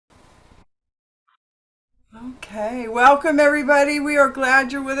Okay, welcome everybody. We are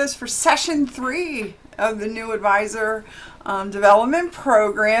glad you're with us for session 3 of the new advisor development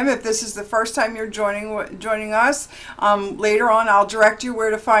program. If this is the first time you're joining us, later on I'll direct you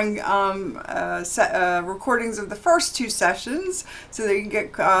where to find recordings of the first 2 sessions so that you can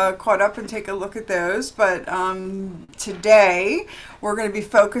get caught up and take a look at those. But today we're going to be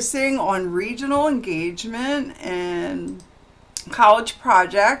focusing on regional engagement and college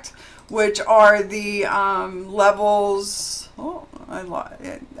project, which are the levels. Oh, I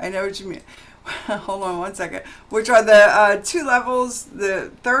know what you mean. Hold on one second. Which are the 2 levels,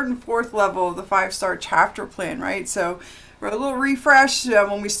 the 3rd and 4th level of the 5-star chapter plan, right? So for a little refresh,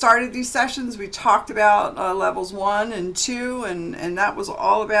 when we started these sessions, we talked about levels 1 and 2, and that was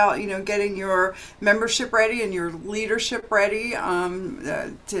all about, getting your membership ready and your leadership ready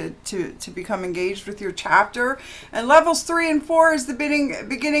to become engaged with your chapter. And levels 3 and 4 is the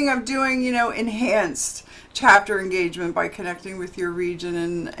beginning of doing, enhanced chapter engagement by connecting with your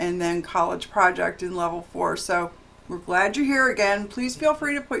region, and then college project in level 4. So we're glad you're here again. Please feel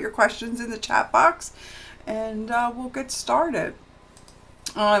free to put your questions in the chat box, and we'll get started.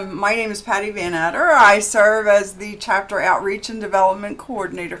 My name is Patty Van Adder. I serve as the Chapter Outreach and Development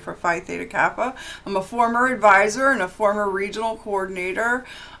Coordinator for Phi Theta Kappa. I'm a former advisor and a former regional coordinator,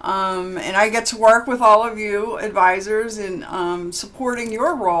 and I get to work with all of you advisors in supporting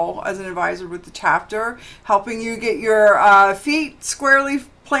your role as an advisor with the chapter, helping you get your feet squarely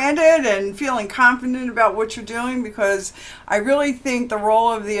planted and feeling confident about what you're doing, because I really think the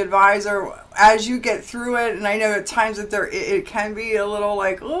role of the advisor as you get through it, and I know at times that it can be a little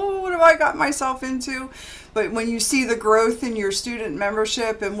like, oh, what have I got myself into? But when you see the growth in your student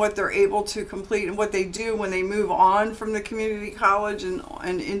membership and what they're able to complete and what they do when they move on from the community college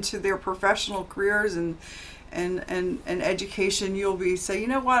and into their professional careers and education, you'll be say, you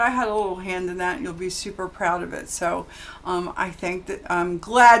know what, I had a little hand in that, and you'll be super proud of it. So I'm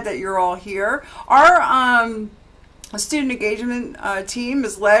glad that you're all here. Our student engagement team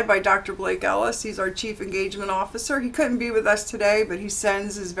is led by Dr. Blake Ellis. He's our Chief Engagement Officer. He couldn't be with us today, but he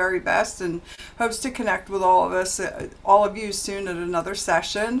sends his very best and hopes to connect with all of us, all of you soon at another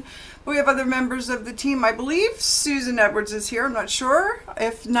session. We have other members of the team. I believe Susan Edwards is here. I'm not sure.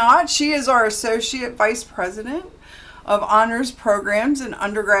 If not, she is our Associate Vice President of Honors Programs and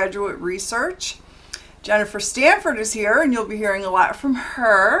Undergraduate Research. Jennifer Stanford is here, and you'll be hearing a lot from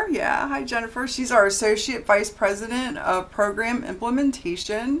her. Yeah, hi Jennifer. She's our Associate Vice President of Program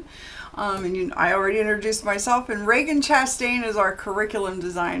Implementation. I already introduced myself, and Reagan Chastain is our curriculum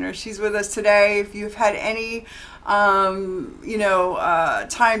designer. She's with us today. If you've had any time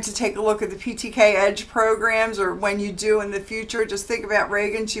to take a look at the PTK Edge programs, or when you do in the future, just think about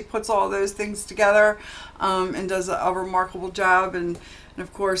Reagan. She puts all those things together and does a remarkable job. And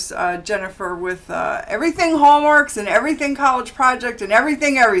of course, Jennifer with everything Hallmarks and everything College Project and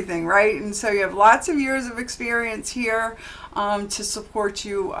everything, right? And so you have lots of years of experience here to support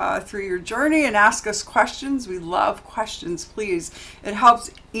you through your journey and ask us questions. We love questions, please. It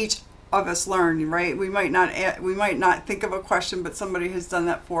helps each of us learn, right? We might not think of a question, but somebody has done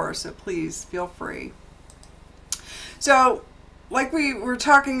that for us, so please feel free. So like we were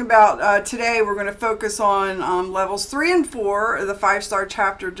talking about today, we're going to focus on levels 3 and 4 of the 5-star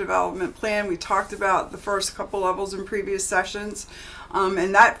chapter development plan. We talked about the first couple levels in previous sessions.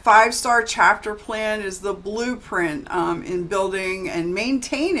 And that 5-star chapter plan is the blueprint in building and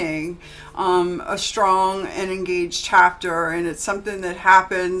maintaining a strong and engaged chapter. And it's something that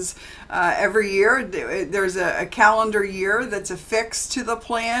happens every year. There's a calendar year that's affixed to the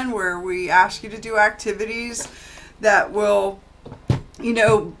plan where we ask you to do activities that will,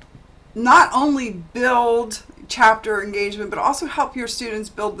 not only build chapter engagement, but also help your students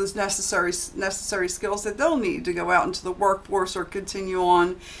build those necessary skills that they'll need to go out into the workforce or continue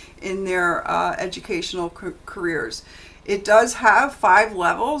on in their educational careers. It does have 5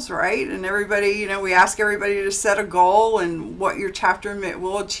 levels, right? And everybody, we ask everybody to set a goal and what your chapter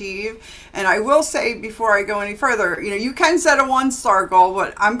will achieve. And I will say before I go any further, you can set a 1-star goal,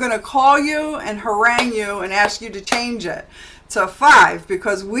 but I'm going to call you and harangue you and ask you to change it to 5,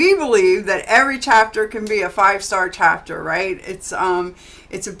 because we believe that every chapter can be a 5-star chapter, right? It's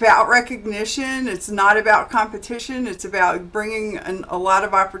about recognition. It's not about competition. It's about bringing a lot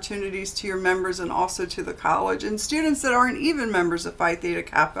of opportunities to your members and also to the college and students that aren't even members of Phi Theta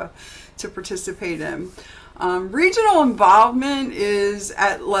Kappa to participate in. Regional involvement is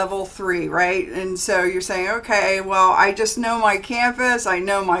at level 3, right? And so you're saying, okay, well, I just know my campus, I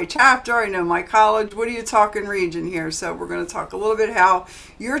know my chapter, I know my college. What are you talking region here? So we're going to talk a little bit how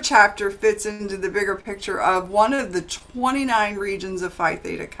your chapter fits into the bigger picture of one of the 29 regions of Phi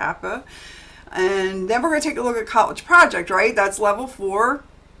Theta Kappa. And then we're going to take a look at college project, right? That's level 4.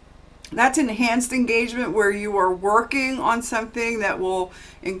 That's enhanced engagement, where you are working on something that will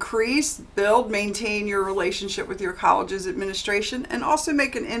increase, build, maintain your relationship with your college's administration, and also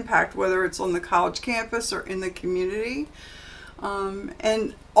make an impact, whether it's on the college campus or in the community.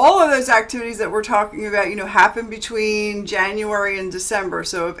 And all of those activities that we're talking about, happen between January and December.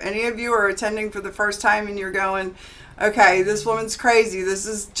 So if any of you are attending for the first time and you're going, okay, this woman's crazy, this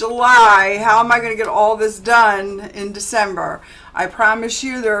is July, how am I going to get all this done in December? I promise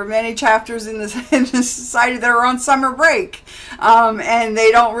you there are many chapters in this society that are on summer break, and they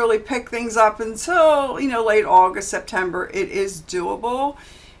don't really pick things up until, late August, September. It is doable,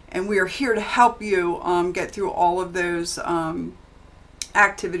 and we are here to help you get through all of those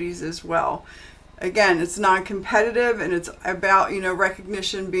activities as well. Again, it's non-competitive, and it's about,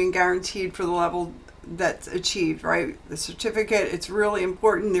 recognition being guaranteed for the level that's achieved, right? The certificate, it's really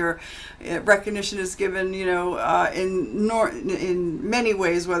important. Their recognition is given, in many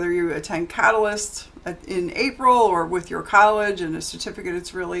ways, whether you attend Catalyst in April or with your college, and a certificate,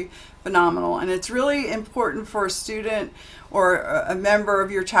 it's really phenomenal. And it's really important for a student or a member of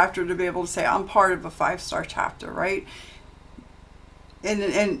your chapter to be able to say, I'm part of a 5-star chapter, right?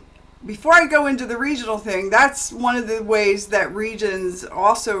 And before I go into the regional thing, that's one of the ways that regions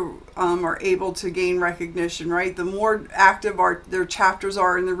also are able to gain recognition, right? The more active their chapters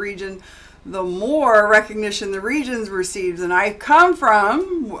are in the region, the more recognition the regions receives. And I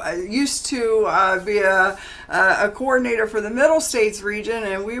used to be a coordinator for the Middle States region,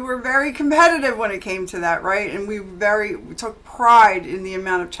 and we were very competitive when it came to that, right? And we took pride in the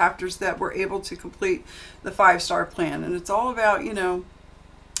amount of chapters that were able to complete the 5-star plan. And it's all about,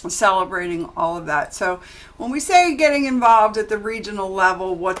 celebrating all of that. So when we say getting involved at the regional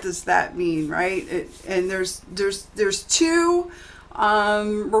level, what does that mean, right? And there's 2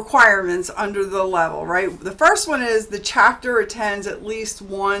 requirements under the level, right? The first one is the chapter attends at least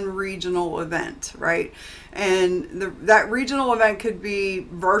one regional event, right? And that regional event could be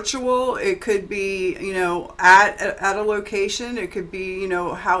virtual, it could be, at a location, it could be,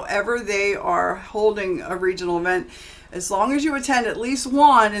 however they are holding a regional event. As long as you attend at least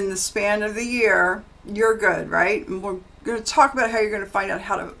one in the span of the year, you're good, right? And we're going to talk about how you're going to find out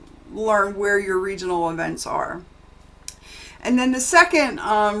how to learn where your regional events are. And then the second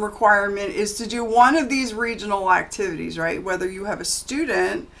requirement is to do one of these regional activities, right? Whether you have a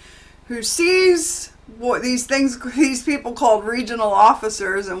student who sees what these people called regional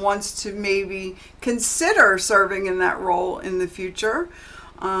officers and wants to maybe consider serving in that role in the future,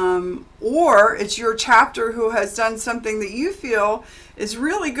 or it's your chapter who has done something that you feel is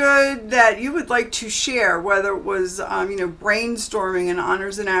really good that you would like to share, whether it was brainstorming an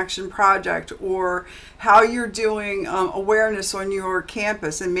Honors in Action project, or how you're doing awareness on your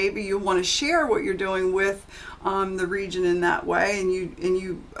campus, and maybe you want to share what you're doing with the region in that way, and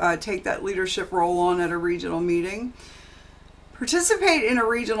you take that leadership role on at a regional meeting. Participate in a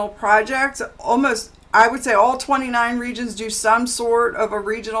regional project. I would say all 29 regions do some sort of a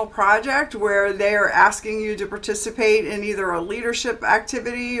regional project where they are asking you to participate in either a leadership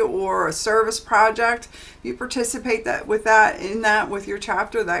activity or a service project. You participate with your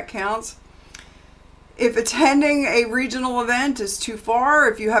chapter, that counts. If attending a regional event is too far,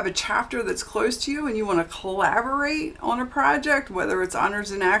 if you have a chapter that's close to you and you want to collaborate on a project, whether it's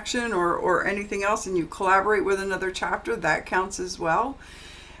Honors in Action or anything else, and you collaborate with another chapter, that counts as well.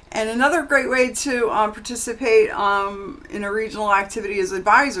 And another great way to participate in a regional activity is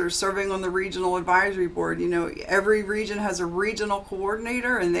advisors, serving on the regional advisory board. Every region has a regional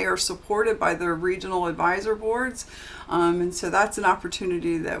coordinator, and they are supported by their regional advisor boards. And so that's an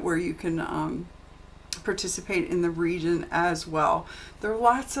opportunity where you can participate in the region as well. They're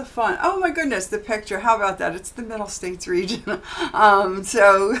lots of fun. Oh my goodness, the picture, how about that? It's the Middle States region.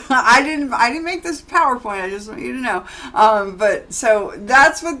 So I didn't make this PowerPoint, I just want you to know. But so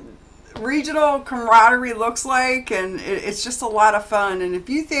that's what regional camaraderie looks like, and it's just a lot of fun. And if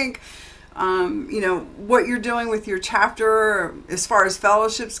you think what you're doing with your chapter as far as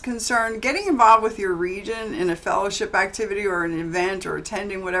fellowship's concerned, getting involved with your region in a fellowship activity or an event or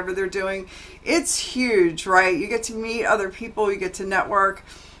attending whatever they're doing, it's huge, right? You get to meet other people, you get to network,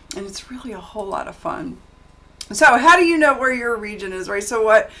 and it's really a whole lot of fun. So how do you know where your region is, right? So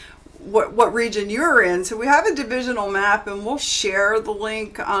what region you're in. So we have a divisional map, and we'll share the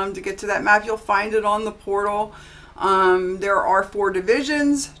link to get to that map. You'll find it on the portal. There are 4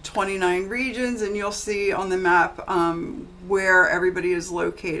 divisions, 29 regions, and you'll see on the map where everybody is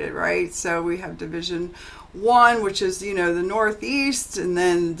located, right? So we have Division 1, which is, the Northeast, and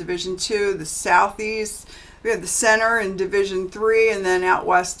then Division 2, the Southeast. We have the center in Division 3 and then out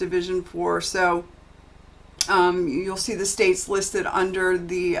west Division 4. So you'll see the states listed under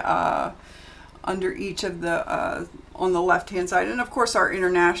the under each of the on the left hand side, and of course our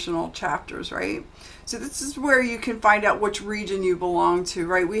international chapters, right? So this is where you can find out which region you belong to,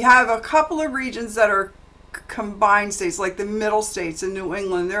 right? We have a couple of regions that are combined states, like the middle states in New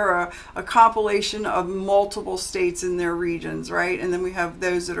England. They're a compilation of multiple states in their regions, right? And then we have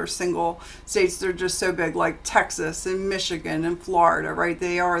those that are single states. They're just so big, like Texas and Michigan and Florida, right?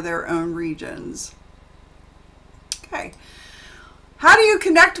 They are their own regions. Okay. How do you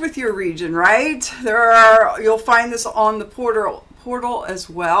connect with your region, right? You'll find this on the portal as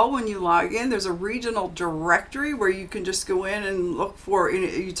well. When you log in, there's a regional directory where you can just go in and look for,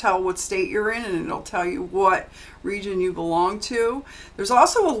 you tell what state you're in and it'll tell you what region you belong to. There's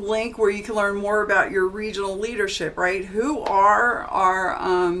also a link where you can learn more about your regional leadership, right? Who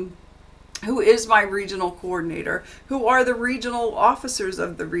is my regional coordinator? Who are the regional officers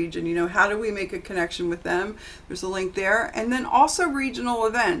of the region? You know, how do we make a connection with them? There's a link there. And then also regional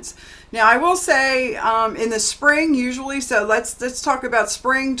events. Now, I will say in the spring, usually, so let's talk about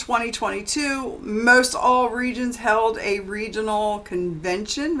spring 2022. Most all regions held a regional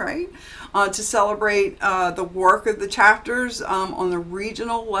convention, right? To celebrate the work of the chapters on the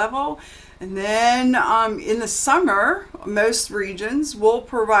regional level. And then in the summer, most regions will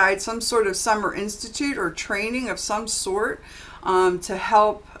provide some sort of summer institute or training of some sort to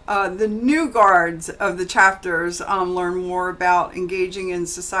help the new guards of the chapters learn more about engaging in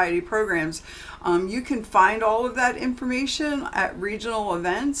society programs. You can find all of that information at regional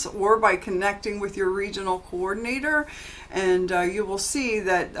events or by connecting with your regional coordinator, and you will see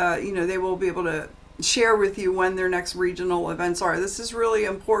that they will be able to share with you when their next regional events are. This is really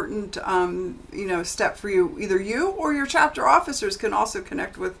important, step for you. Either you or your chapter officers can also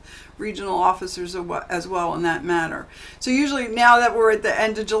connect with regional officers as well in that matter. So usually now that we're at the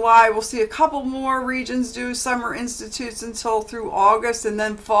end of July, we'll see a couple more regions do summer institutes until through August, and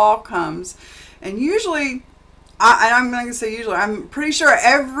then fall comes. And usually, I'm not going to say usually, I'm pretty sure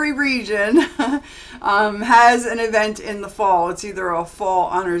every region has an event in the fall. It's either a fall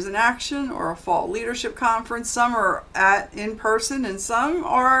honors in action or a fall leadership conference. Some are in person and some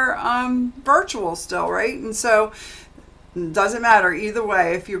are virtual still, right? And so it doesn't matter either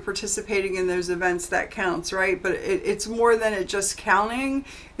way. If you're participating in those events, that counts, right? But it's more than it just counting.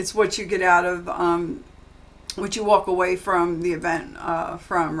 It's what you get out of what you walk away from the event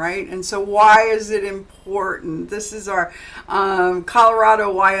from, right? And so why is it important? This is our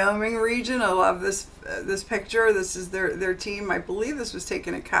Colorado, Wyoming region. I love this picture. This is their team. I believe this was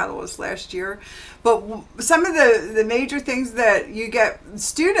taken at Catalyst last year. But some of the major things that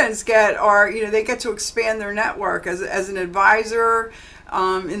students get are, they get to expand their network as an advisor.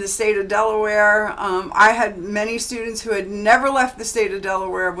 In the state of Delaware, I had many students who had never left the state of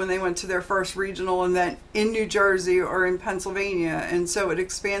Delaware when they went to their first regional event in New Jersey or in Pennsylvania, and so it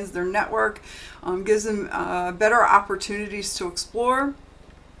expands their network, gives them better opportunities to explore,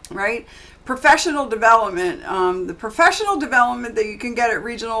 right? Professional development. The professional development that you can get at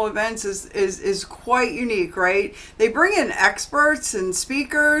regional events is quite unique, right? They bring in experts and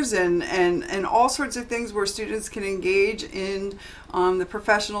speakers and all sorts of things where students can engage in the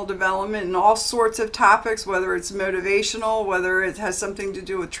professional development and all sorts of topics, whether it's motivational, whether it has something to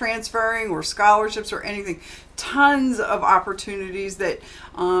do with transferring or scholarships or anything. Tons of opportunities that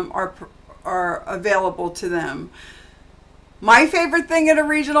are available to them. My favorite thing at a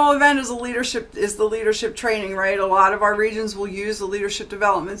regional event is the leadership training, right? A lot of our regions will use the leadership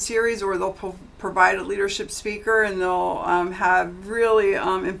development series, or they'll provide a leadership speaker, and they'll have really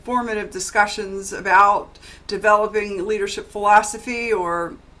informative discussions about developing leadership philosophy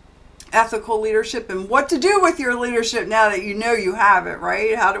or ethical leadership and what to do with your leadership now that you know you have it,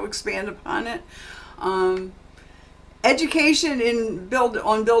 right? How to expand upon it. Education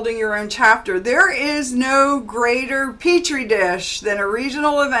on building your own chapter. There is no greater petri dish than a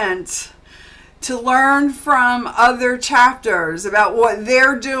regional event to learn from other chapters about what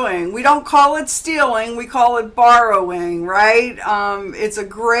they're doing. We don't call it stealing, we call it borrowing, right? It's a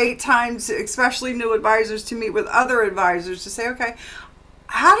great time, especially new advisors, to meet with other advisors to say, okay,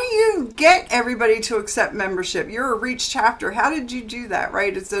 how do you get everybody to accept membership? You're a REACH chapter. How did you do that,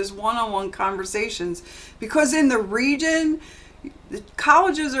 right? It's those one-on-one conversations. Because in the region, the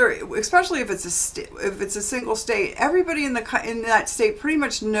colleges are, especially if it's a single state, everybody in that state pretty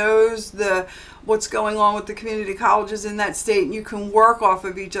much knows what's going on with the community colleges in that state, and you can work off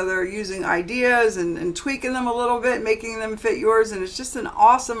of each other using ideas and tweaking them a little bit, making them fit yours, and it's just an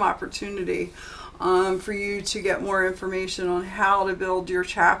awesome opportunity for you to get more information on how to build your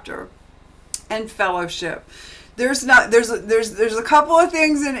chapter. and fellowship. There's a couple of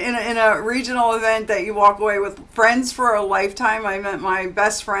things in a regional event that you walk away with friends for a lifetime. I met my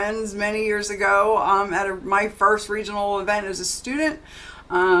best friends many years ago at my first regional event as a student.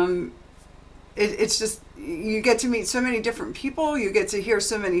 It's just, you get to meet so many different people. You get to hear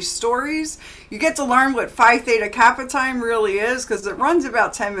so many stories. You get to learn what Phi Theta Kappa time really is, because it runs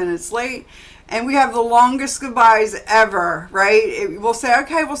about 10 minutes late. And we have the longest goodbyes ever, right? We'll say,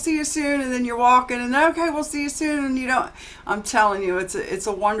 okay, we'll see you soon. And then you're walking and okay, we'll see you soon. And you don't, I'm telling you, it's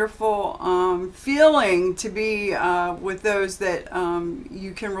a wonderful feeling to be with those that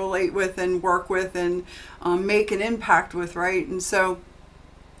you can relate with and work with and make an impact with, right? And so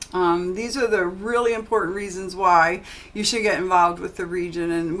these are the really important reasons why you should get involved with the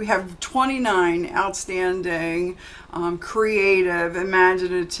region. And we have 29 outstanding, creative,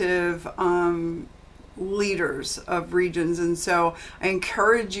 imaginative leaders of regions. And so I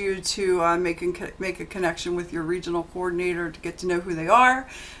encourage you to make a connection with your regional coordinator to get to know who they are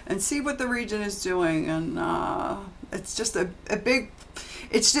and see what the region is doing. And it's just a big,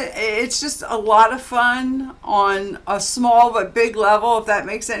 it's just a lot of fun on a small but big level, if that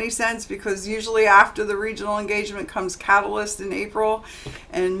makes any sense, because usually after the regional engagement comes Catalyst in April.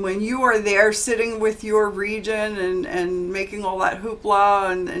 And when you are there sitting with your region and making all that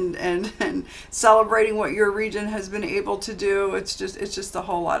hoopla and celebrating what your region has been able to do, it's just a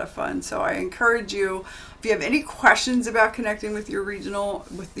whole lot of fun. So I encourage you, if you have any questions about connecting with your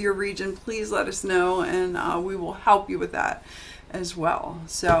region, please let us know, and we will help you with that as well.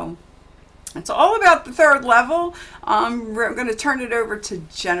 So it's all about the third level. We're going to turn it over to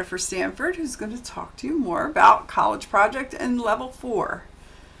Jennifer Stanford, who's going to talk to you more about College Project and Level 4.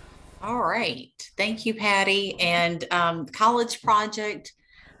 All right. Thank you, Patty. And College Project,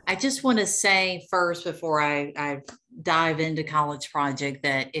 I just want to say first, before I dive into College Project,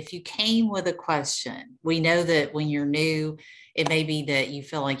 that if you came with a question, we know that when you're new, it may be that you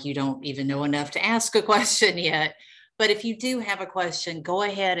feel like you don't even know enough to ask a question yet. But if you do have a question, go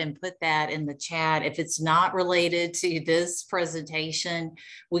ahead and put that in the chat. If it's not related to this presentation,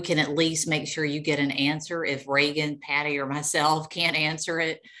 we can at least make sure you get an answer. If Reagan, Patty, or myself can't answer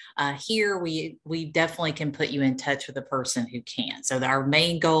it here, we definitely can put you in touch with a person who can. So our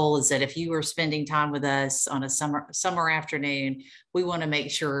main goal is that if you are spending time with us on a summer afternoon, we want to make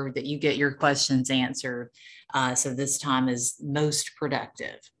sure that you get your questions answered. So this time is most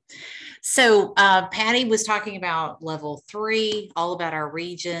productive. So Patty was talking about level 3, all about our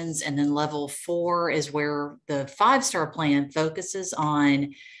regions, and then level 4 is where the 5-star plan focuses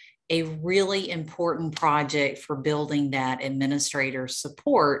on a really important project for building that administrator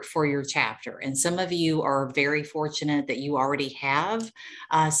support for your chapter. And some of you are very fortunate that you already have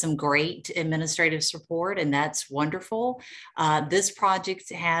some great administrative support, and that's wonderful. This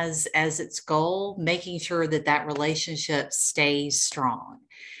project has as its goal making sure that that relationship stays strong.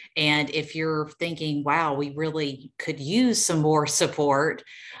 And if you're thinking, wow, we really could use some more support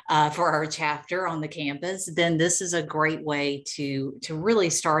for our chapter on the campus, then this is a great way to really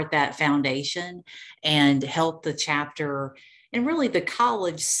start that foundation and help the chapter and really the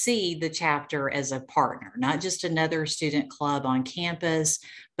college see the chapter as a partner, not just another student club on campus,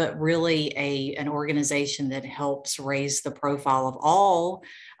 but really an organization that helps raise the profile of all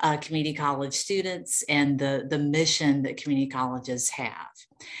community college students and the mission that community colleges have.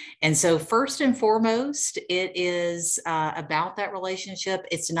 And so first and foremost, it is about that relationship.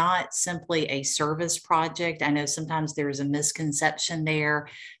 It's not simply a service project. I know sometimes there's a misconception there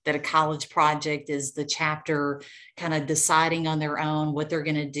that a college project is the chapter kind of deciding on their own what they're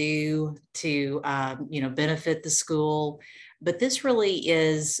going to do to benefit the school. But this really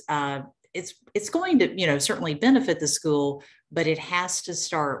is, it's going to, certainly benefit the school, but it has to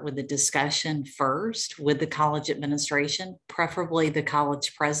start with a discussion first with the college administration, preferably the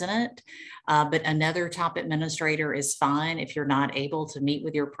college president. But another top administrator is fine if you're not able to meet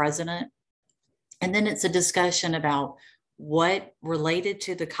with your president. And then it's a discussion about what related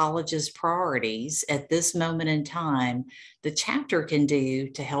to the college's priorities at this moment in time, the chapter can do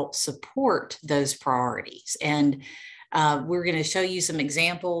to help support those priorities. And we're going to show you some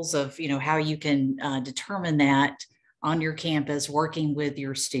examples of, how you can determine that on your campus working with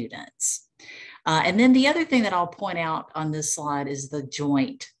your students. And then the other thing that I'll point out on this slide is the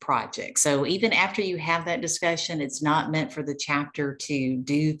joint project. So even after you have that discussion, it's not meant for the chapter to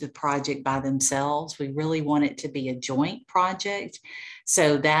do the project by themselves. We really want it to be a joint project.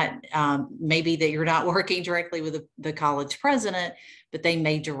 So that maybe that you're not working directly with the college president, but they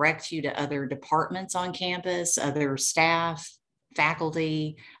may direct you to other departments on campus, other staff,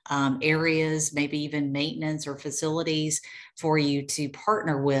 faculty, areas, maybe even maintenance or facilities for you to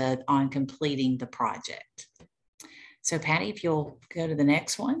partner with on completing the project. So Patty, if you'll go to the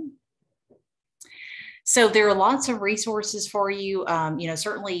next one. So there are lots of resources for you.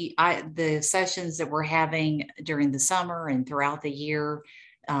 Certainly the sessions that we're having during the summer and throughout the year,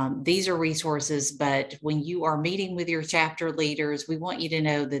 these are resources, but when you are meeting with your chapter leaders, we want you to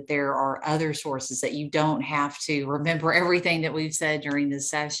know that there are other sources, that you don't have to remember everything that we've said during this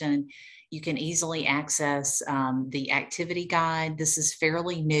session. You can easily access the activity guide. This is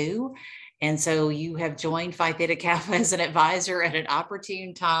fairly new. And so you have joined Phi Theta Kappa as an advisor at an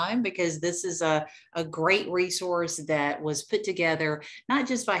opportune time, because this is a great resource that was put together, not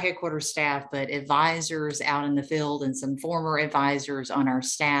just by headquarters staff, but advisors out in the field and some former advisors on our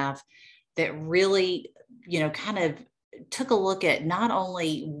staff that really, kind of took a look at not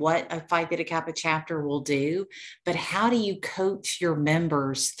only what a Phi Theta Kappa chapter will do, but how do you coach your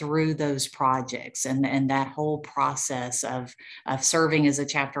members through those projects and that whole process of serving as a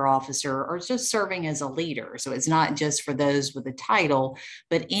chapter officer or just serving as a leader. So it's not just for those with a title,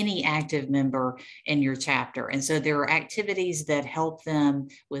 but any active member in your chapter. And so there are activities that help them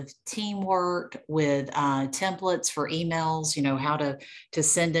with teamwork, with templates for emails, how to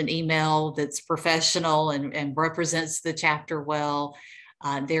send an email that's professional and represents the chapter well.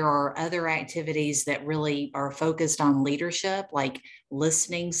 There are other activities that really are focused on leadership, like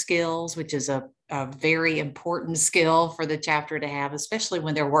listening skills, which is a very important skill for the chapter to have, especially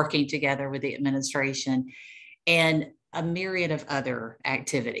when they're working together with the administration, and a myriad of other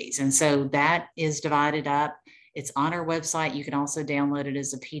activities. And so that is divided up. It's on our website. You can also download it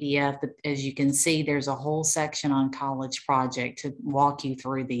as a PDF, but as you can see, there's a whole section on College Project to walk you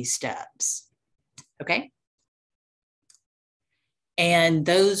through these steps. Okay. And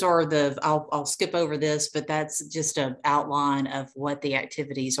those are I'll skip over this, but that's just an outline of what the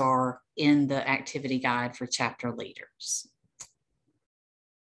activities are in the activity guide for chapter leaders.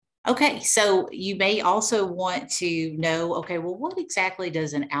 Okay, so you may also want to know, okay, well, what exactly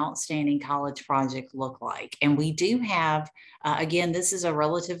does an outstanding college project look like? And we do have, again, this is a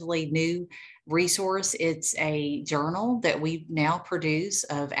relatively new resource. It's a journal that we now produce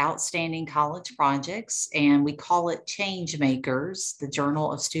of outstanding college projects, and we call it Change Makers, the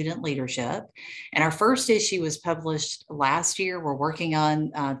Journal of Student Leadership. And our first issue was published last year. We're working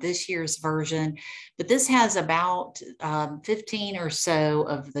on this year's version, but this has about 15 or so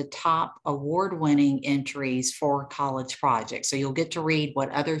of the top award-winning entries for college projects. So you'll get to read what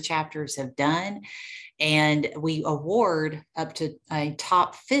other chapters have done. And we award up to a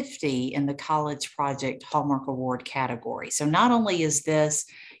top 50 in the College Project Hallmark Award category. So not only is this,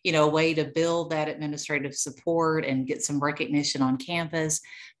 a way to build that administrative support and get some recognition on campus,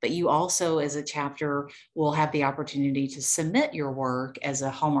 but you also, as a chapter, will have the opportunity to submit your work as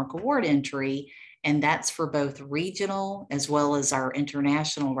a Hallmark Award entry. And that's for both regional as well as our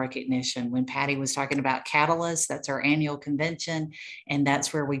international recognition. When Patty was talking about Catalyst, that's our annual convention. And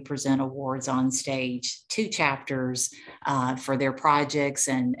that's where we present awards on stage to chapters for their projects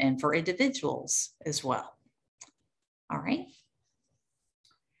and for individuals as well. All right.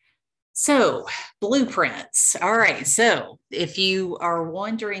 So blueprints. All right. So if you are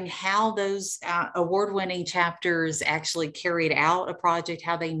wondering how those award-winning chapters actually carried out a project,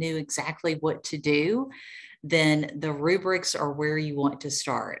 how they knew exactly what to do, then the rubrics are where you want to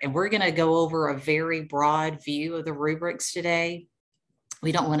start. And we're going to go over a very broad view of the rubrics today.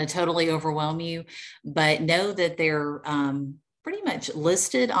 We don't want to totally overwhelm you, but know that they're pretty much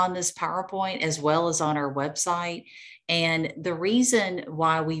listed on this PowerPoint as well as on our website. And the reason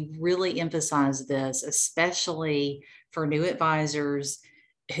why we really emphasize this, especially for new advisors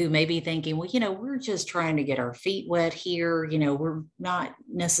who may be thinking, well, we're just trying to get our feet wet here. We're not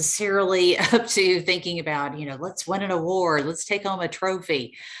necessarily up to thinking about, let's win an award, let's take home a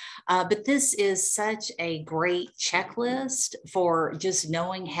trophy. But this is such a great checklist for just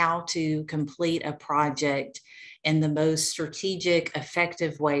knowing how to complete a project in the most strategic,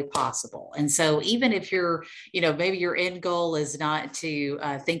 effective way possible. And so even if you're, maybe your end goal is not to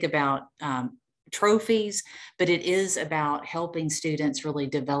think about trophies, but it is about helping students really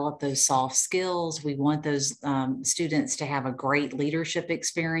develop those soft skills. We want those students to have a great leadership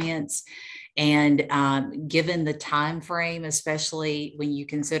experience. And given the time frame, especially when you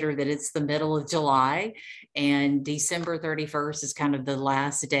consider that it's the middle of July and December 31st is kind of the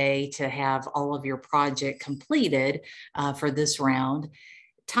last day to have all of your project completed for this round,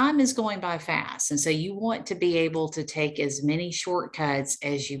 time is going by fast. And so you want to be able to take as many shortcuts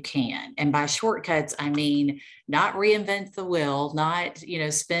as you can. And by shortcuts, I mean not reinvent the wheel, not,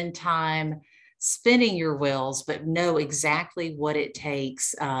 spend time spinning your wheels, but know exactly what it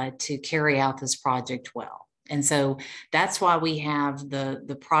takes to carry out this project well. And so that's why we have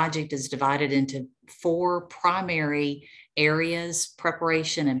the project is divided into 4 primary areas: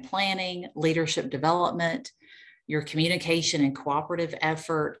 preparation and planning, leadership development, your communication and cooperative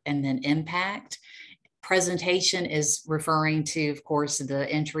effort, and then impact. Presentation is referring to, of course, the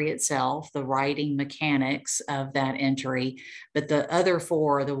entry itself, the writing mechanics of that entry. But the other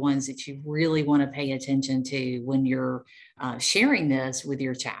 4 are the ones that you really want to pay attention to when you're sharing this with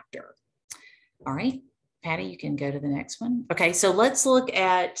your chapter. All right, Patty, you can go to the next one. Okay, so let's look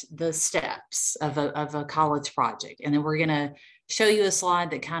at the steps of a college project. And then we're going to show you a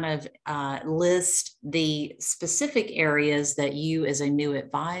slide that kind of lists the specific areas that you as a new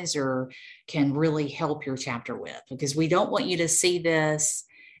advisor can really help your chapter with, because we don't want you to see this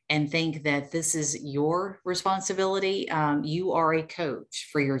and think that this is your responsibility. You are a coach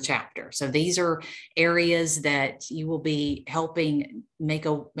for your chapter. So these are areas that you will be helping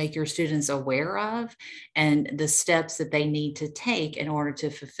make your students aware of, and the steps that they need to take in order to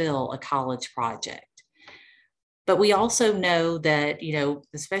fulfill a college project. But we also know that,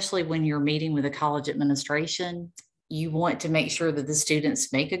 especially when you're meeting with a college administration, you want to make sure that the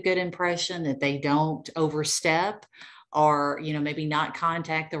students make a good impression, that they don't overstep or, maybe not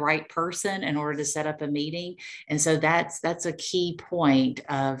contact the right person in order to set up a meeting. And so that's a key point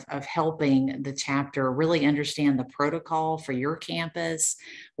of helping the chapter really understand the protocol for your campus,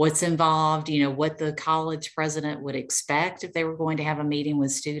 what's involved, what the college president would expect if they were going to have a meeting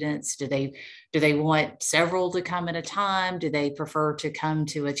with students. Do they want several to come at a time? Do they prefer to come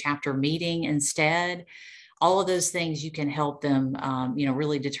to a chapter meeting instead? All of those things, you can help them,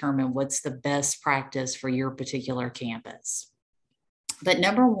 really determine what's the best practice for your particular campus. But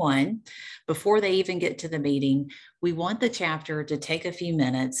number 1, before they even get to the meeting, we want the chapter to take a few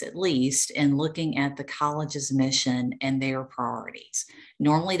minutes at least in looking at the college's mission and their priorities.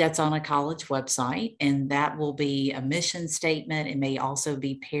 Normally that's on a college website, and that will be a mission statement. It may also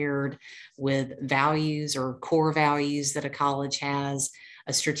be paired with values or core values that a college has,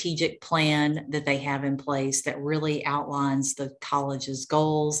 a strategic plan that they have in place that really outlines the college's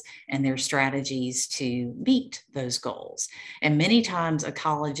goals and their strategies to meet those goals. And many times a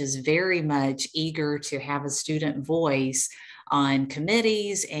college is very much eager to have a student voice on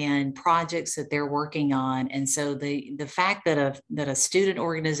committees and projects that they're working on. And so the fact that a student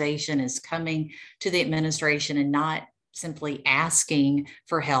organization is coming to the administration and not simply asking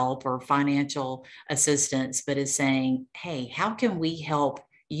for help or financial assistance, but is saying, hey, how can we help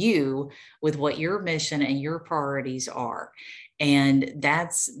you with what your mission and your priorities are? And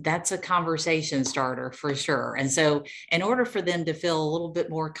that's a conversation starter for sure. And so in order for them to feel a little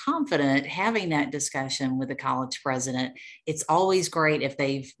bit more confident having that discussion with the college president, it's always great if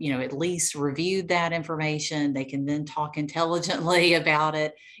they've, at least reviewed that information. They can then talk intelligently about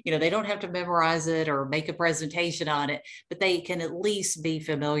it. They don't have to memorize it or make a presentation on it, but they can at least be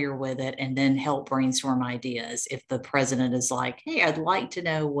familiar with it and then help brainstorm ideas. If the president is like, hey, I'd like to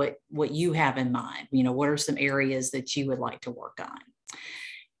know what you have in mind, what are some areas that you would like to work on.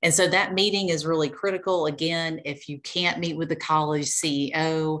 And so that meeting is really critical. Again, if you can't meet with the college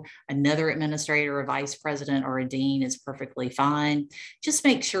CEO, another administrator, a vice president, or a dean is perfectly fine. Just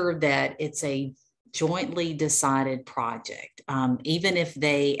make sure that it's a jointly decided project. Even if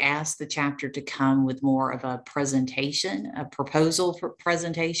they ask the chapter to come with more of a presentation, a proposal for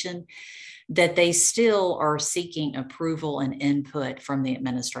presentation, that they still are seeking approval and input from the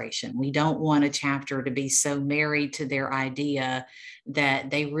administration. We don't want a chapter to be so married to their idea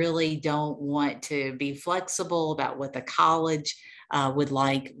that they really don't want to be flexible about what the college would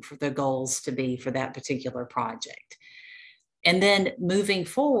like for the goals to be for that particular project. And then moving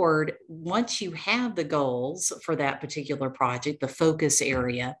forward, once you have the goals for that particular project, the focus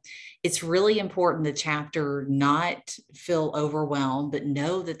area, it's really important the chapter not feel overwhelmed, but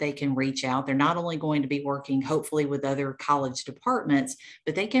know that they can reach out. They're not only going to be working, hopefully, with other college departments,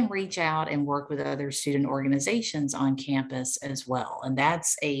 but they can reach out and work with other student organizations on campus as well. And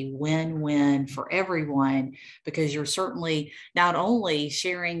that's a win-win for everyone, because you're certainly not only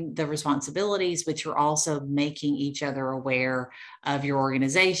sharing the responsibilities, but you're also making each other aware of your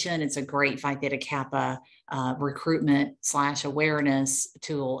organization. It's a great Phi Theta Kappa recruitment/awareness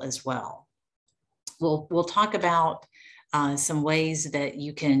tool as well. We'll talk about some ways that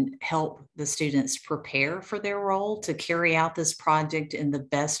you can help the students prepare for their role to carry out this project in the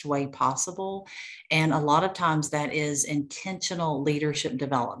best way possible. And a lot of times that is intentional leadership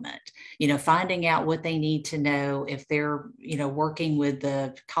development, finding out what they need to know if they're, working with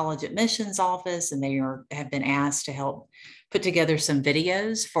the college admissions office and they have been asked to help put together some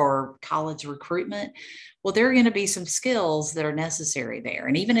videos for college recruitment. Well, there are going to be some skills that are necessary there.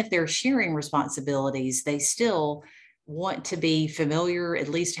 And even if they're sharing responsibilities, they still want to be familiar, at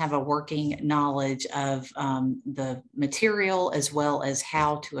least have a working knowledge of the material as well as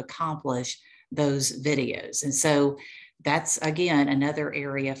how to accomplish those videos. And so that's, again, another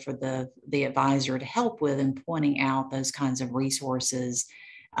area for the advisor to help with and pointing out those kinds of resources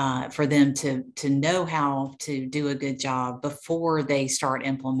for them to know how to do a good job before they start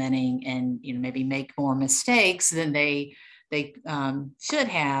implementing and, you know, maybe make more mistakes than they should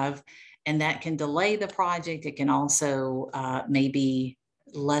have. And that can delay the project. It can also maybe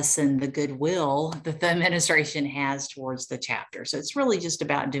lessen the goodwill that the administration has towards the chapter. So it's really just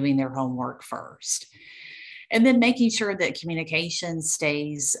about doing their homework first. And then making sure that communication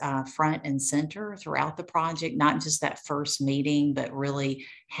stays front and center throughout the project, not just that first meeting, but really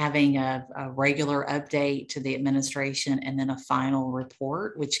having a regular update to the administration and then a final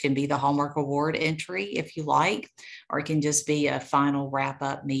report, which can be the Hallmark Award entry if you like, or it can just be a final wrap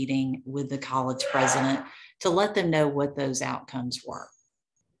up meeting with the college president to let them know what those outcomes were.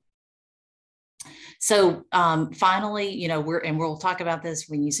 So finally, you know, we'll talk about this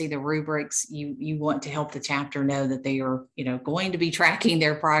when you see the rubrics. You want to help the chapter know that they are, you know, going to be tracking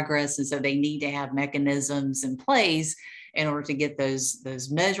their progress, and so they need to have mechanisms in place in order to get those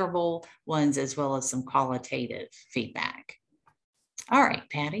measurable ones as well as some qualitative feedback. All right,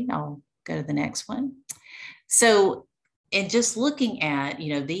 Patty, I'll go to the next one. So, and just looking at,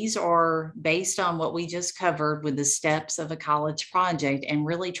 you know, these are based on what we just covered with the steps of a college project and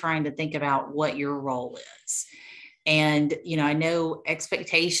really trying to think about what your role is. And, you know, I know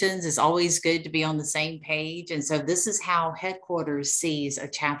expectations is always good to be on the same page. And so this is how headquarters sees a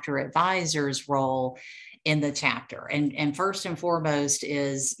chapter advisor's role in the chapter. And first and foremost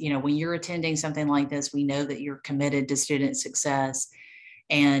is, you know, when you're attending something like this, we know that you're committed to student success.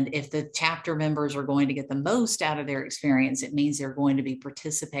 And if the chapter members are going to get the most out of their experience, it means they're going to be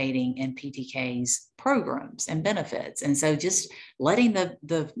participating in PTK's programs and benefits. And so just letting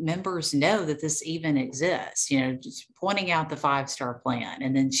the members know that this even exists, you know, just pointing out the 5-star plan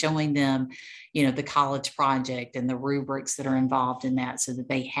and then showing them, you know, the college project and the rubrics that are involved in that so that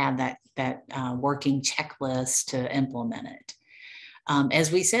they have that working checklist to implement it.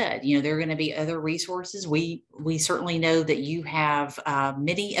 As we said, you know, there are going to be other resources. We certainly know that you have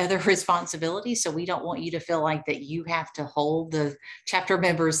many other responsibilities, so we don't want you to feel like that you have to hold the chapter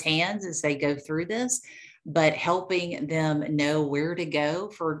members' hands as they go through this, but helping them know where to go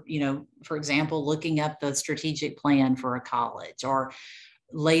for, you know, for example, looking up the strategic plan for a college, or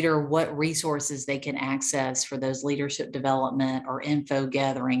later what resources they can access for those leadership development or info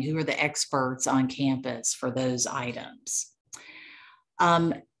gathering, who are the experts on campus for those items.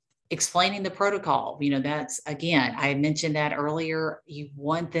 Explaining the protocol, you know, that's, again, I mentioned that earlier. You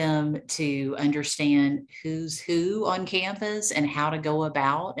want them to understand who's who on campus and how to go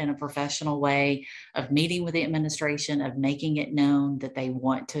about in a professional way of meeting with the administration, of making it known that they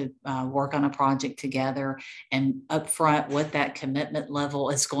want to work on a project together, and upfront what that commitment level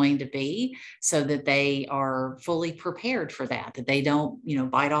is going to be so that they are fully prepared for that they don't, you know,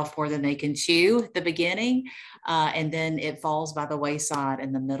 bite off more than they can chew at the beginning. And then it falls by the wayside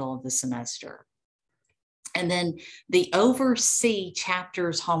in the middle of the semester. And then the oversee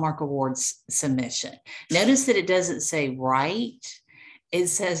chapters Hallmark Awards submission. Notice that it doesn't say write, it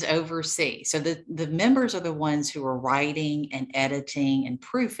says oversee. So the members are the ones who are writing and editing and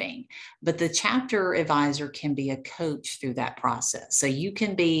proofing, but the chapter advisor can be a coach through that process. So you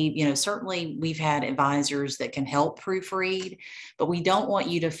can be, you know, certainly we've had advisors that can help proofread, but we don't want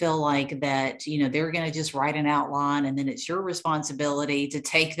you to feel like that, you know, they're going to just write an outline and then it's your responsibility to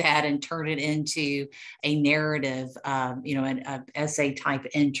take that and turn it into a narrative, you know, an essay type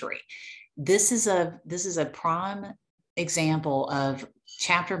entry. This is a prime example of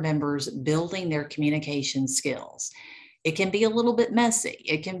chapter members building their communication skills. It can be a little bit messy.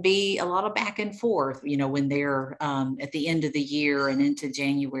 It can be a lot of back and forth, you know, when they're at the end of the year and into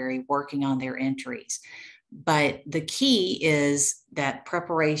January working on their entries. But the key is that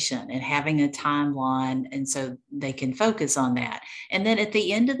preparation and having a timeline, and so they can focus on that. And then at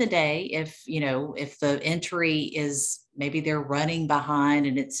the end of the day, if, you know, if the entry is maybe they're running behind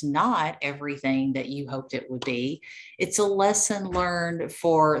and it's not everything that you hoped it would be, it's a lesson learned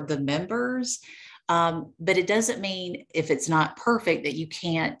for the members. But it doesn't mean if it's not perfect that you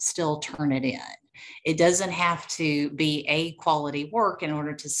can't still turn it in. It doesn't have to be a quality work in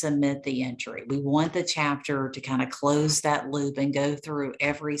order to submit the entry. We want the chapter to kind of close that loop and go through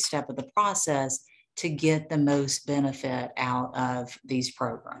every step of the process to get the most benefit out of these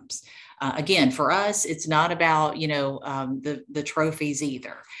programs. Again, for us, it's not about, the trophies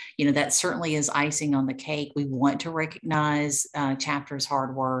either. That certainly is icing on the cake. We want to recognize chapters'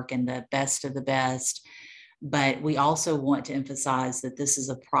 hard work and the best of the best, but we also want to emphasize that this is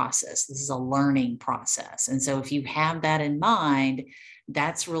a process. This is a learning process. And so if you have that in mind,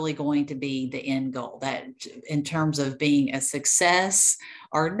 that's really going to be the end goal. That in terms of being a success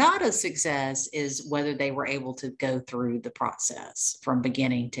or not a success is whether they were able to go through the process from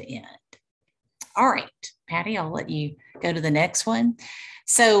beginning to end. All right, Patty, I'll let you go to the next one.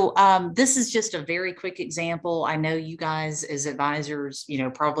 So this is just a very quick example. I know you guys as advisors,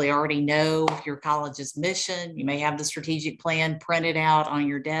 probably already know your college's mission. You may have the strategic plan printed out on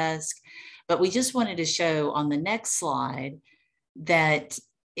your desk, but we just wanted to show on the next slide that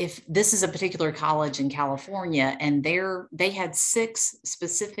if this is a particular college in California and they had 6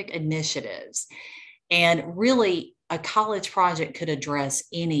 specific initiatives, and really a college project could address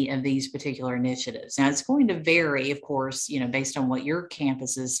any of these particular initiatives. Now it's going to vary, of course, based on what your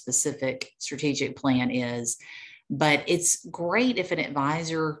campus's specific strategic plan is, but it's great if an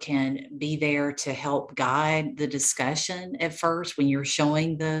advisor can be there to help guide the discussion at first when you're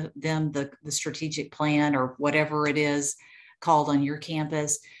showing them the strategic plan or whatever it is called on your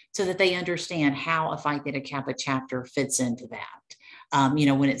campus, so that they understand how a Phi Theta Kappa chapter fits into that.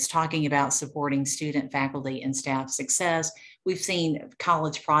 When it's talking about supporting student, faculty, and staff success, we've seen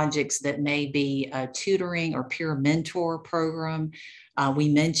college projects that may be a tutoring or peer mentor program. We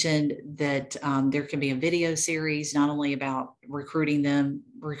mentioned that there can be a video series, not only about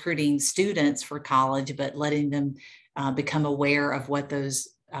recruiting students for college, but letting them become aware of what those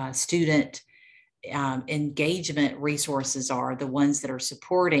student engagement resources are, the ones that are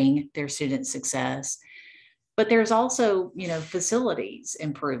supporting their student success. But there's also, facilities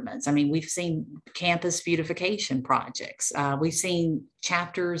improvements. I mean, we've seen campus beautification projects. We've seen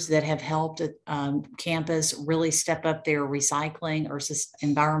chapters that have helped campus really step up their recycling or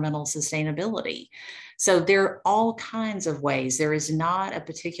environmental sustainability. So there are all kinds of ways. There is not a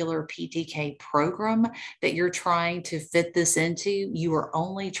particular PTK program that you're trying to fit this into. You are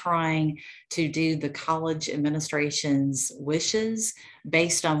only trying to do the college administration's wishes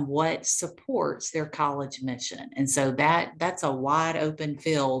based on what supports their college mission. And so that's a wide open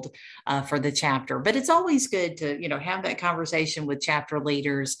field for the chapter. But it's always good to, have that conversation with chapter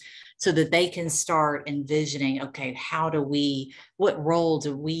leaders so that they can start envisioning, okay, what role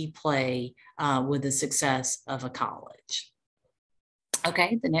do we play with the success of a college?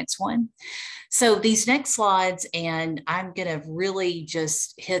 Okay, the next one. So these next slides, and I'm going to really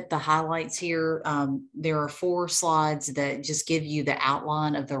just hit the highlights here. There are 4 slides that just give you the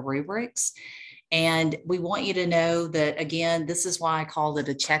outline of the rubrics. And we want you to know that, again, this is why I called it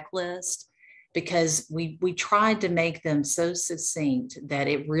a checklist, because we tried to make them so succinct that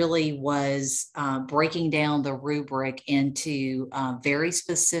it really was breaking down the rubric into very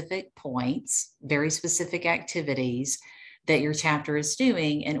specific points, very specific activities that your chapter is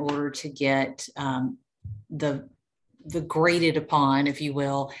doing in order to get the graded upon, if you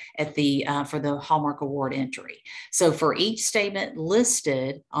will, at the for the Hallmark Award entry. So for each statement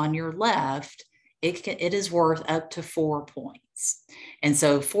listed on your left, it is worth up to 4 points. And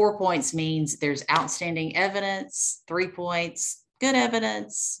so 4 points means there's outstanding evidence, 3 points, good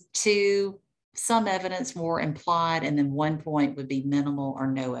evidence, 2, some evidence more implied, and then 1 point would be minimal or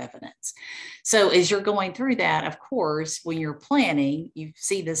no evidence. So as you're going through that, of course, when you're planning, you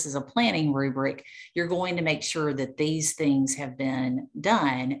see this as a planning rubric, you're going to make sure that these things have been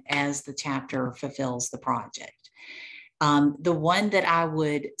done as the chapter fulfills the project. The one that I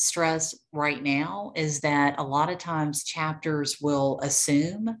would stress right now is that a lot of times chapters will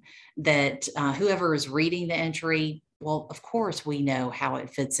assume that whoever is reading the entry, well, of course, we know how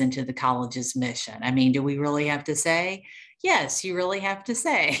it fits into the college's mission. I mean, do we really have to say? Yes, you really have to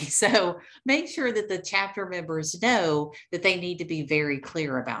say. So make sure that the chapter members know that they need to be very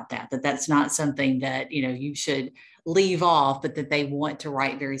clear about that that's not something that, you should leave off, but that they want to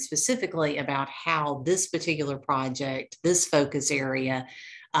write very specifically about how this particular project, this focus area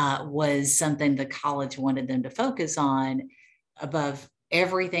was something the college wanted them to focus on above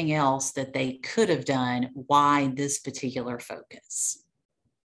everything else that they could have done. Why this particular focus?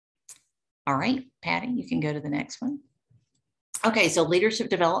 All right, Patty, you can go to the next one. Okay, so leadership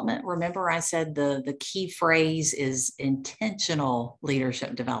development. Remember, I said the key phrase is intentional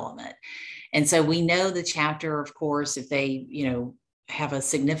leadership development. And so we know the chapter, of course, if they, have a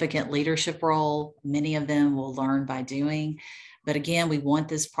significant leadership role, many of them will learn by doing. But again, we want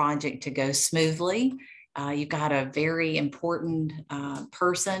this project to go smoothly. You've got a very important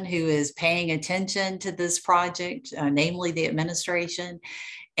person who is paying attention to this project, namely the administration.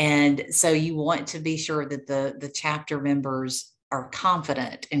 And so you want to be sure that the chapter members are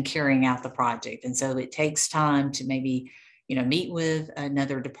confident in carrying out the project. And so it takes time to maybe, meet with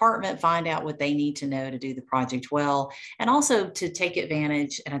another department, find out what they need to know to do the project well, and also to take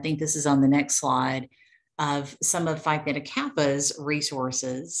advantage, and I think this is on the next slide, of some of Phi Theta Kappa's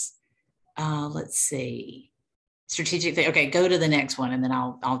resources. Let's see, strategic. Okay, go to the next one, and then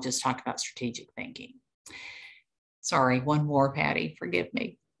I'll just talk about strategic thinking. Sorry, one more, Patty. Forgive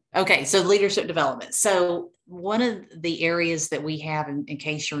me. Okay, so leadership development. So one of the areas that we have, in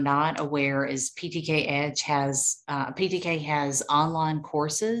case you're not aware, is PTK Edge has PTK has online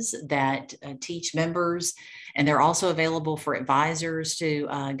courses that teach members, and they're also available for advisors to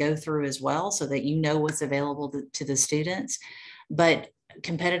go through as well, so that you know what's available to the students. But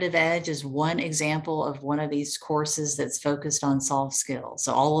Competitive Edge is one example of one of these courses that's focused on soft skills.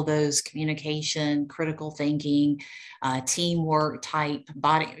 So all of those communication, critical thinking, teamwork type,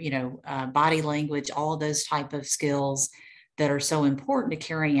 body language, all of those type of skills that are so important to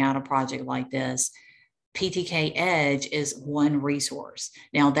carrying out a project like this. PTK Edge is one resource.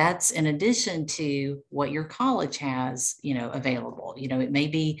 Now that's in addition to what your college has, available. It may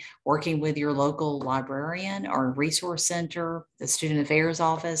be working with your local librarian or resource center, the student affairs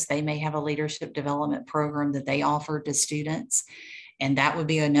office. They may have a leadership development program that they offer to students. And that would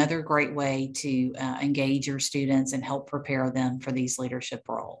be another great way to engage your students and help prepare them for these leadership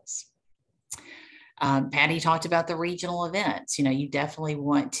roles. Patty talked about the regional events. You definitely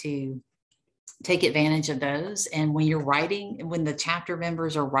want to take advantage of those. And when when the chapter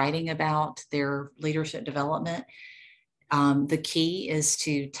members are writing about their leadership development, the key is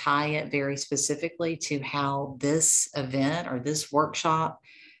to tie it very specifically to how this event or this workshop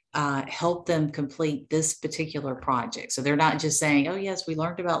help them complete this particular project. So they're not just saying, oh yes, we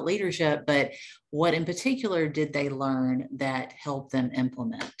learned about leadership, but what in particular did they learn that helped them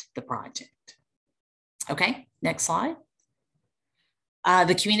implement the project? Okay, next slide.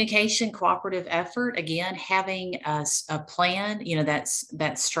 The communication cooperative effort, again, having a plan,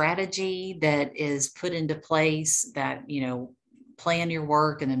 that strategy that is put into place, that, plan your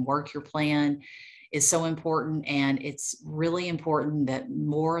work and then work your plan is so important. And it's really important that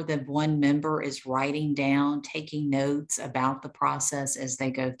more than one member is writing down, taking notes about the process as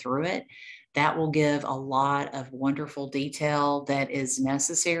they go through it. That will give a lot of wonderful detail that is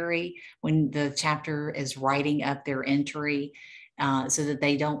necessary when the chapter is writing up their entry. So that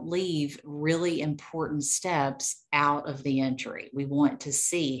they don't leave really important steps out of the entry. We want to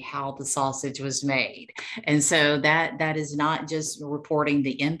see how the sausage was made. And so that is not just reporting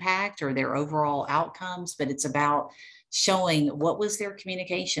the impact or their overall outcomes, but it's about showing what was their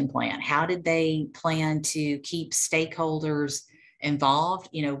communication plan. How did they plan to keep stakeholders involved?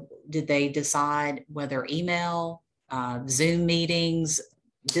 Did they decide whether email, Zoom meetings,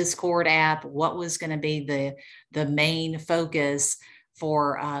 Discord app, what was going to be the main focus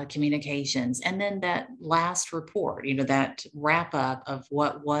for communications? And then that last report, that wrap up of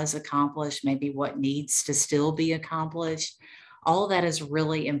what was accomplished, maybe what needs to still be accomplished. All of that is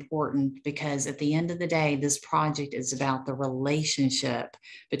really important because at the end of the day, this project is about the relationship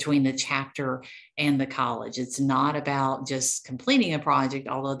between the chapter and the college. It's not about just completing a project,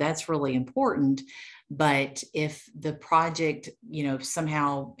 although that's really important. But if the project,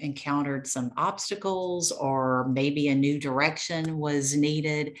 somehow encountered some obstacles or maybe a new direction was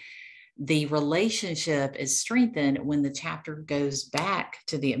needed, the relationship is strengthened when the chapter goes back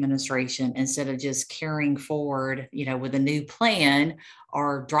to the administration instead of just carrying forward, with a new plan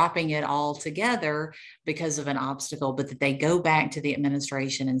or dropping it all together because of an obstacle, but that they go back to the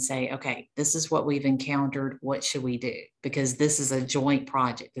administration and say, okay, this is what we've encountered. What should we do? Because this is a joint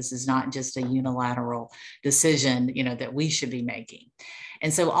project. This is not just a unilateral decision, that we should be making.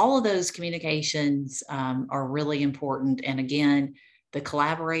 And so all of those communications are really important. And again, the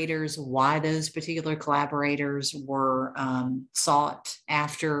collaborators, why those particular collaborators were sought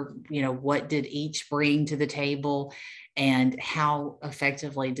after, what did each bring to the table and how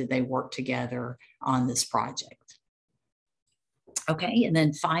effectively did they work together on this project. Okay, and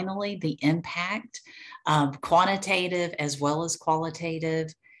then finally, the impact, quantitative as well as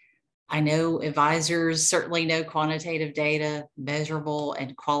qualitative. I know advisors certainly know quantitative data, measurable,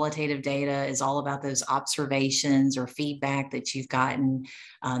 and qualitative data is all about those observations or feedback that you've gotten.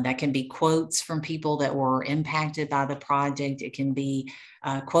 That can be quotes from people that were impacted by the project. It can be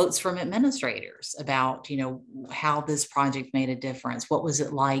quotes from administrators about, how this project made a difference. What was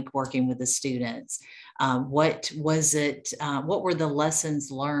it like working with the students? What were the lessons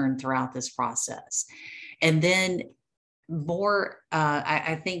learned throughout this process? And then more,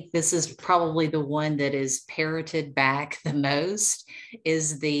 I think this is probably the one that is parroted back the most,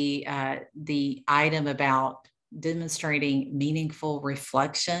 is the item about demonstrating meaningful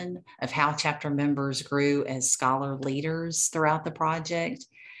reflection of how chapter members grew as scholar leaders throughout the project.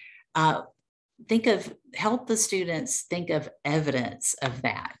 Help the students think of evidence of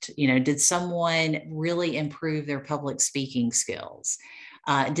that. Did someone really improve their public speaking skills?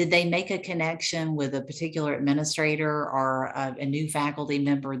 Did they make a connection with a particular administrator or a new faculty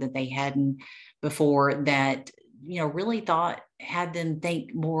member that they hadn't before, that really had them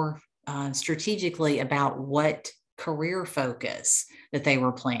think more strategically about what career focus that they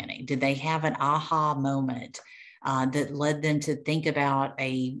were planning? Did they have an aha moment that led them to think about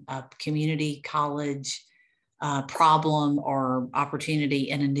a community college problem or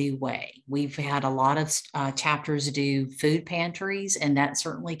opportunity in a new way? We've had a lot of chapters do food pantries, and that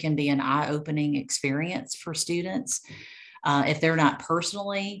certainly can be an eye-opening experience for students. If they're not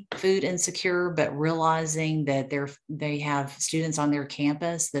personally food insecure, but realizing that they have students on their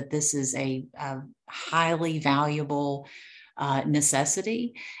campus, that this is a highly valuable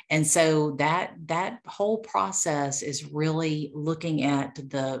necessity. And so that whole process is really looking at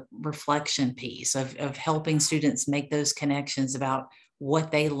the reflection piece of helping students make those connections about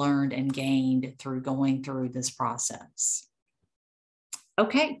what they learned and gained through going through this process.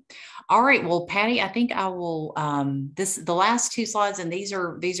 Okay. All right. Well, Patty, I think I will, the last two slides, and these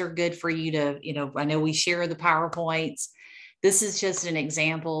are good for you to, I know we share the PowerPoints. This is just an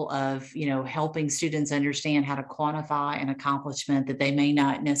example of, helping students understand how to quantify an accomplishment that they may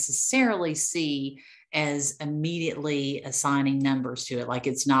not necessarily see as immediately assigning numbers to it. Like,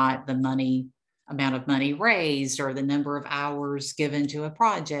 it's not the amount of money raised or the number of hours given to a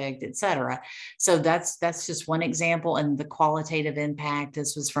project, et cetera. So that's just one example. And the qualitative impact,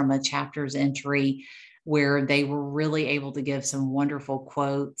 this was from a chapter's entry where they were really able to give some wonderful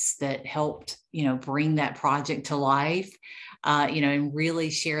quotes that helped, bring that project to life, and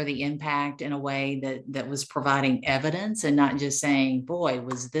really share the impact in a way that was providing evidence and not just saying, boy,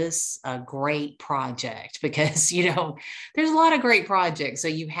 was this a great project? Because, there's a lot of great projects. So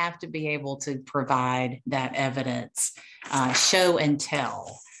you have to be able to provide that evidence, show and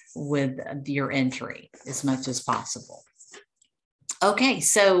tell with your entry as much as possible. Okay,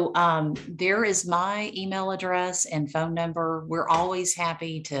 so there is my email address and phone number. We're always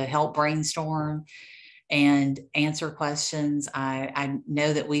happy to help brainstorm and answer questions. I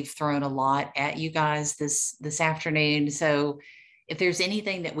know that we've thrown a lot at you guys this afternoon. So if there's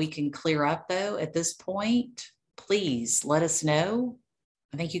anything that we can clear up, though, at this point, please let us know.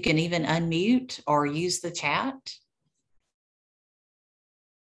 I think you can even unmute or use the chat.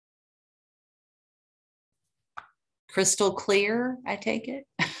 Crystal clear, I take it.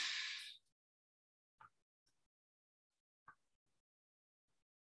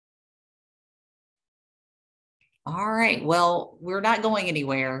 All right. Well, we're not going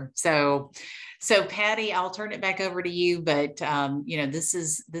anywhere. So Patty, I'll turn it back over to you. But this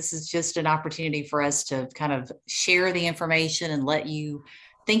is just an opportunity for us to kind of share the information and let you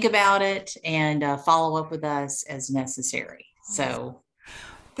think about it and follow up with us as necessary. So.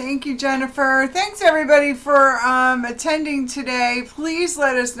 Thank you, Jennifer. Thanks, everybody, for attending today. Please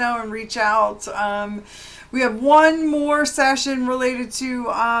let us know and reach out. We have one more session related to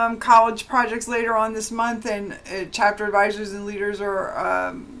college projects later on this month, and chapter advisors and leaders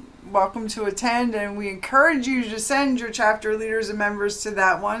are welcome to attend. And we encourage you to send your chapter leaders and members to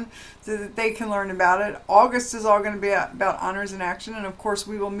that one so that they can learn about it. August is all going to be about honors in action. And, of course,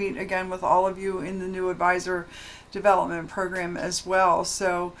 we will meet again with all of you in the new advisor development program as well.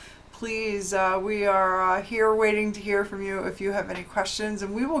 So please, we are here waiting to hear from you if you have any questions,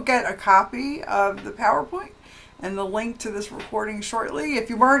 and we will get a copy of the PowerPoint and the link to this recording shortly. If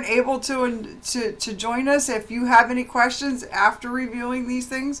you weren't able to join us, if you have any questions after reviewing these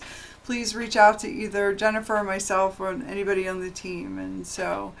things, please reach out to either Jennifer or myself or anybody on the team. And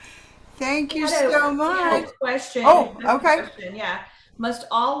so thank you so much. Question. Oh, okay. Question. Yeah. Must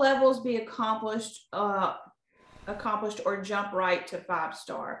all levels be accomplished or jump right to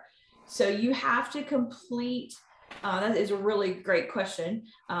 5-star? So you have to complete, that is a really great question.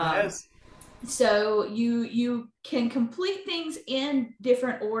 Yes. So you can complete things in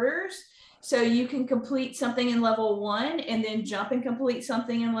different orders. So you can complete something in level 1 and then jump and complete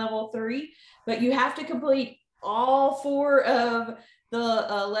something in level 3, but you have to complete all 4 of the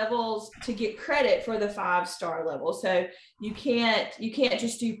levels to get credit for the 5-star level. So you can't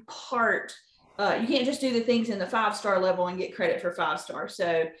just do part. You can't just do the things in the 5-star level and get credit for 5-star.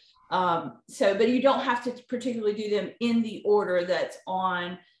 But you don't have to particularly do them in the order that's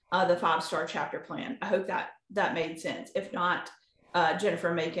on the 5-star chapter plan. I hope that made sense. If not,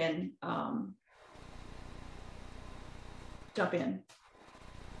 Jennifer Macon, jump in.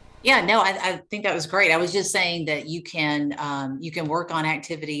 Yeah, no, I think that was great. I was just saying that you can work on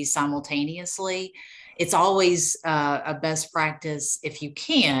activities simultaneously. It's always a best practice if you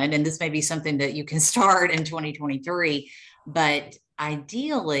can, and this may be something that you can start in 2023, but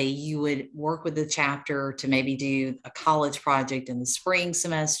ideally you would work with the chapter to maybe do a college project in the spring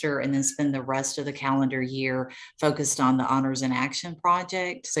semester and then spend the rest of the calendar year focused on the Honors in Action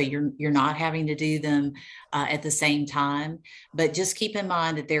project. So you're not having to do them at the same time, but just keep in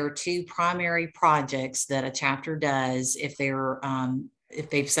mind that there are two primary projects that a chapter does if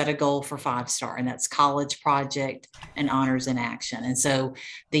they've set a goal for 5-star, and that's college project and Honors in Action. And so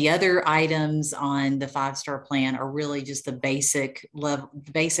the other items on the 5-star plan are really just the basic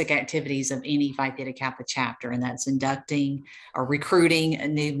activities of any Phi Theta Kappa chapter, and that's inducting or recruiting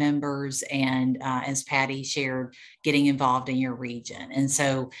new members, and as Patty shared, getting involved in your region. And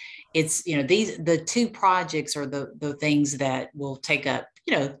so it's, the two projects are the things that will take up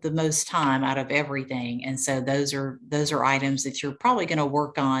the most time out of everything. And so those are items that you're probably going to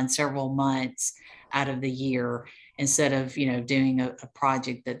work on several months out of the year instead of doing a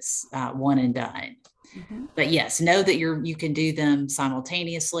project that's one and done. Mm-hmm. But yes, know that you can do them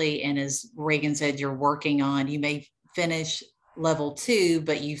simultaneously. And as Reagan said, you may finish level 2,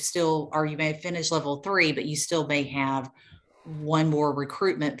 but you may finish level 3, but you still may have one more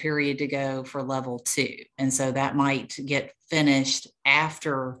recruitment period to go for level 2. And so that might get finished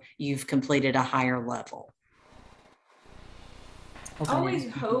after you've completed a higher level. I always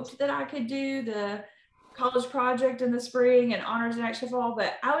hoped that I could do the college project in the spring and Honors in Action fall,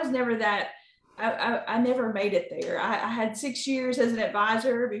 but I was never that, I never made it there. I had 6 years as an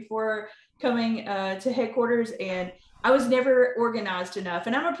advisor before coming to headquarters, and I was never organized enough,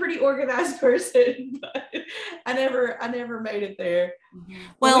 and I'm a pretty organized person, but I never made it there.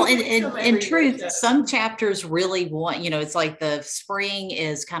 Well, in truth, some chapters really want, it's like the spring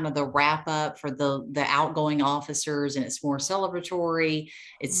is kind of the wrap up for the outgoing officers, and it's more celebratory.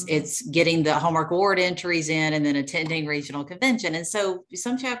 It's getting the homework award entries in and then attending regional convention. And so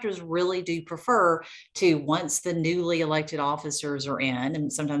some chapters really do prefer to, once the newly elected officers are in,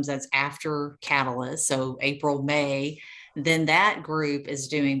 and sometimes that's after Catalyst, so April, May, then that group is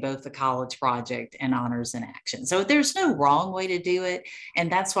doing both the college project and Honors in Action. So there's no wrong way to do it.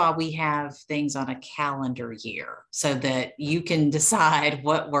 And that's why we have things on a calendar year, so that you can decide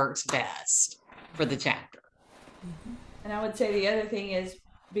what works best for the chapter. And I would say the other thing is,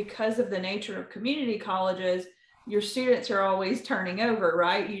 because of the nature of community colleges, your students are always turning over,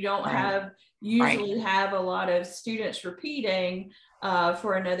 right? You don't usually have a lot of students repeating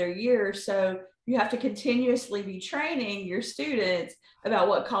for another year. So you have to continuously be training your students about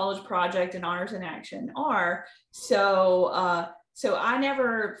what college project and Honors in Action are. So I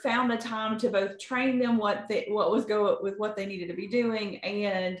never found the time to both train them what they needed to be doing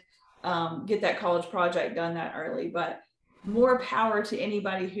and get that college project done that early. But more power to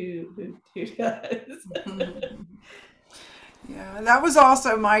anybody who does. Yeah, that was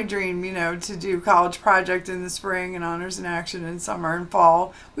also my dream, to do college project in the spring and Honors in Action in summer and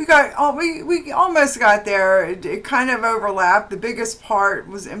fall. We almost got there. It kind of overlapped. The biggest part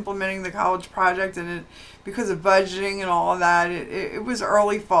was implementing the college project, and because of budgeting and all of that, it was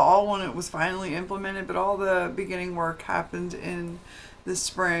early fall when it was finally implemented, but all the beginning work happened in the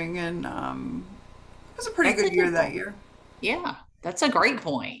spring, and it was a pretty good year that year. Yeah. That's a great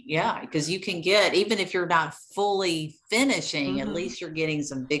point. Yeah, because you can get, even if you're not fully finishing, at least you're getting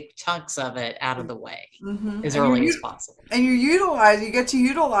some big chunks of it out of the way as early as possible. And you get to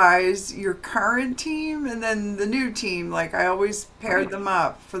utilize your current team and then the new team. Like I always paired them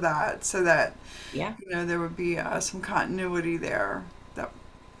up for that, so that there would be some continuity there. That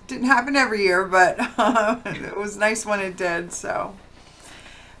didn't happen every year, but it was nice when it did. So.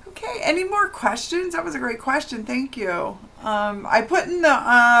 Okay, any more questions? That was a great question. Thank you. I put in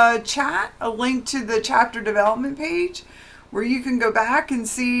the chat a link to the chapter development page where you can go back and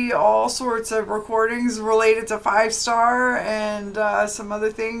see all sorts of recordings related to 5-star and some other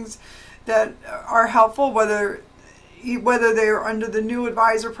things that are helpful, whether they're under the new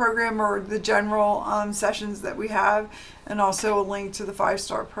advisor program or the general sessions that we have, and also a link to the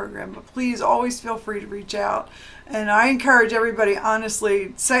 5-star program. But please always feel free to reach out. And I encourage everybody,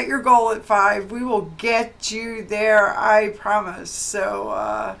 honestly, set your goal at 5. We will get you there, I promise. So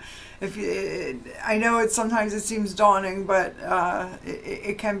I know sometimes it seems daunting, but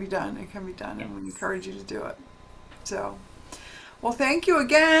it can be done. It can be done, and we encourage you to do it. So, Well, thank you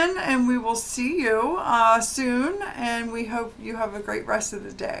again, and we will see you soon. And we hope you have a great rest of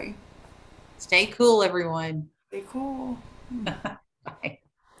the day. Stay cool, everyone. Stay cool. Bye.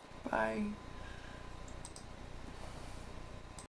 Bye.